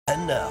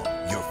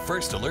now, your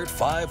First Alert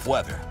 5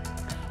 weather.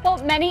 Well,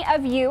 many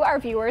of you, our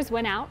viewers,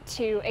 went out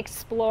to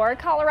explore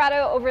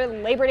Colorado over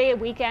Labor Day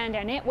weekend,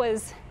 and it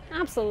was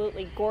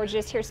absolutely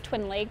gorgeous. Here's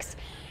Twin Lakes,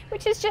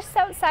 which is just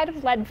outside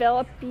of Leadville,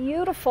 a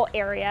beautiful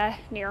area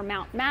near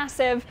Mount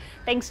Massive.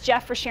 Thanks,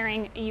 Jeff, for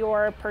sharing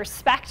your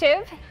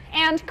perspective.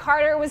 And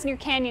Carter was near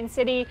Canyon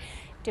City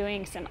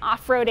doing some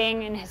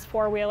off-roading in his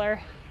four-wheeler,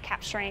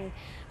 capturing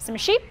some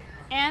sheep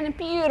and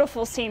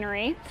beautiful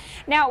scenery.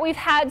 Now, we've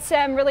had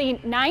some really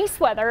nice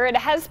weather. It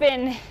has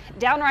been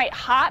downright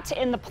hot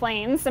in the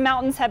plains. The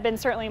mountains have been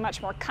certainly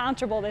much more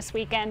comfortable this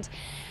weekend.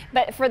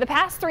 But for the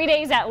past 3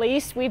 days at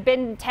least, we've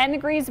been 10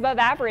 degrees above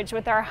average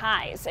with our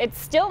highs. It's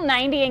still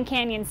 90 in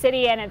Canyon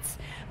City, and it's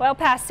well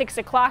past 6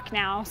 o'clock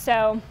now,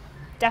 so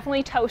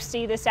definitely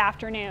toasty this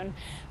afternoon.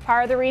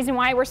 Part of the reason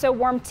why we're so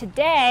warm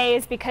today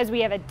is because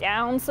we have a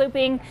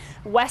downsloping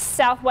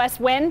west-southwest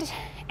wind,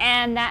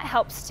 and that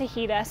helps to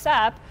heat us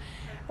up.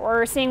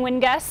 We're seeing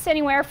wind gusts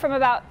anywhere from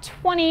about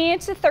 20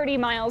 to 30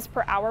 miles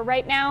per hour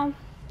right now.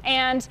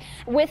 And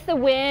with the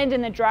wind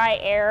and the dry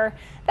air,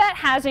 that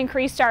has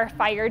increased our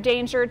fire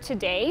danger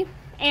today.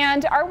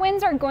 And our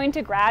winds are going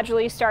to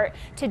gradually start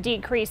to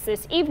decrease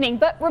this evening,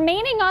 but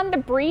remaining on the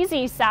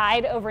breezy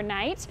side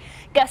overnight,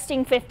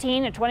 gusting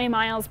 15 to 20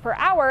 miles per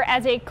hour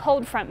as a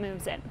cold front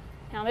moves in.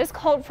 Now, this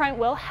cold front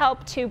will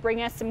help to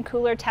bring us some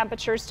cooler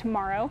temperatures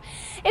tomorrow.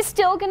 It's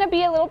still going to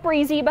be a little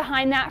breezy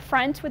behind that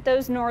front with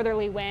those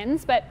northerly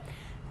winds, but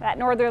that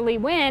northerly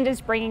wind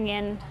is bringing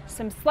in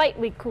some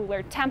slightly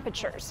cooler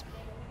temperatures.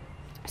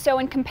 So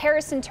in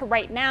comparison to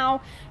right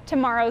now,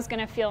 tomorrow's going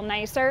to feel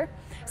nicer.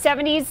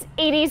 70s,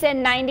 80s,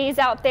 and 90s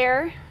out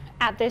there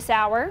at this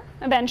hour.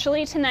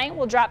 Eventually tonight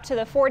we'll drop to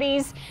the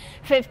 40s,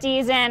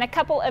 50s, and a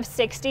couple of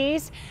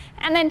 60s.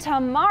 And then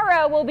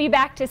tomorrow we'll be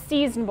back to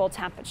seasonable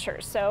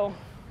temperatures. So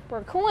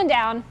we're cooling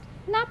down,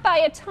 not by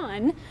a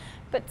ton,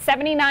 but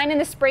 79 in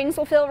the Springs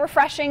will feel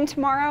refreshing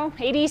tomorrow,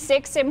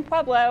 86 in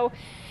Pueblo,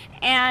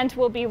 and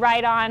we'll be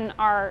right on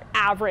our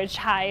average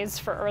highs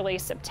for early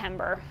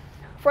September.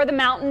 For the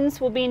mountains,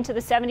 we'll be into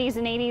the 70s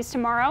and 80s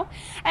tomorrow,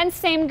 and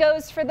same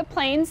goes for the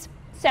plains.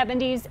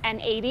 70s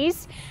and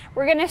 80s.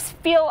 We're going to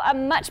feel a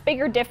much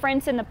bigger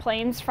difference in the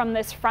plains from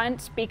this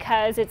front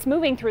because it's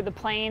moving through the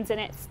plains and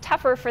it's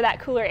tougher for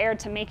that cooler air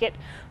to make it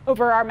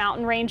over our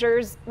mountain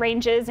ranges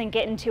and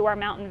get into our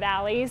mountain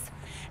valleys.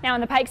 Now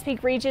in the Pikes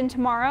Peak region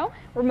tomorrow,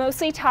 we're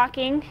mostly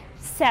talking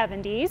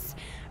 70s.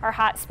 Our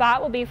hot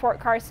spot will be Fort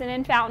Carson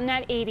and Fountain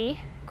at 80.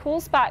 Cool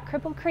spot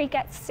Cripple Creek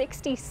at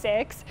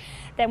 66.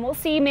 Then we'll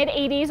see mid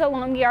 80s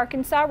along the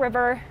Arkansas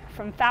River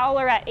from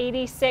Fowler at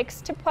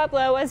 86 to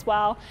Pueblo as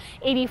well.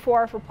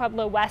 84 for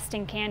Pueblo West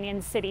and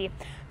Canyon City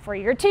for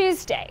your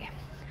Tuesday.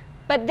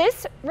 But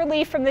this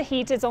relief from the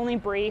heat is only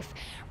brief.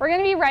 We're going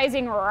to be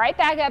rising right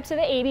back up to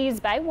the 80s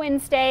by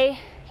Wednesday.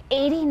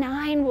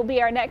 89 will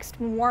be our next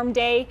warm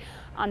day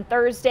on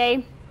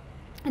Thursday.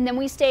 And then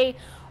we stay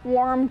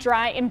warm,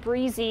 dry, and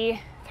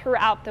breezy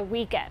throughout the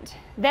weekend.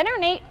 Then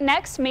our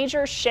next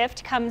major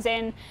shift comes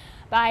in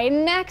by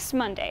next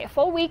Monday, a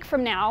full week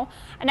from now.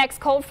 A next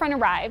cold front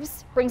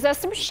arrives, brings us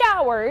some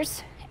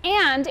showers,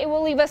 and it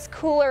will leave us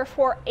cooler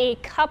for a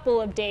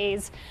couple of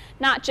days,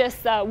 not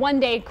just the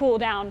one-day cool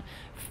down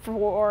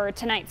for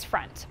tonight's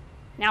front.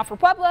 Now for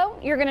Pueblo,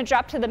 you're going to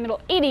drop to the middle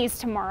 80s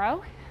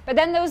tomorrow, but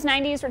then those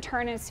 90s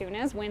return as soon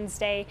as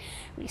Wednesday.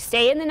 We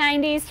stay in the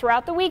 90s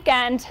throughout the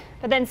weekend,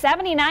 but then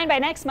 79 by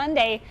next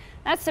Monday.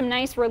 That's some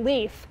nice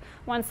relief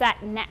once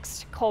that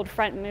next cold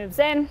front moves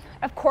in.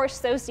 Of course,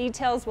 those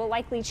details will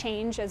likely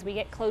change as we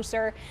get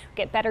closer,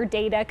 get better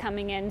data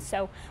coming in,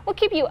 so we'll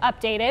keep you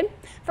updated.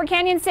 For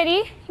Canyon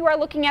City, you are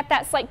looking at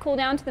that slight cool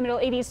down to the middle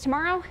 80s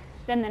tomorrow,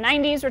 then the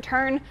 90s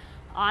return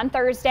on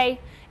Thursday.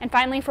 And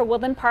finally for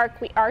Woodland Park,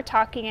 we are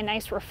talking a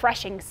nice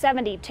refreshing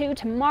 72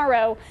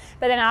 tomorrow,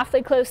 but then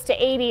awfully close to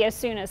 80 as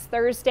soon as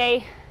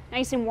Thursday.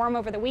 Nice and warm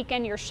over the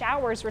weekend. Your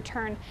showers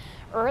return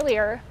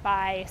earlier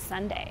by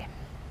Sunday.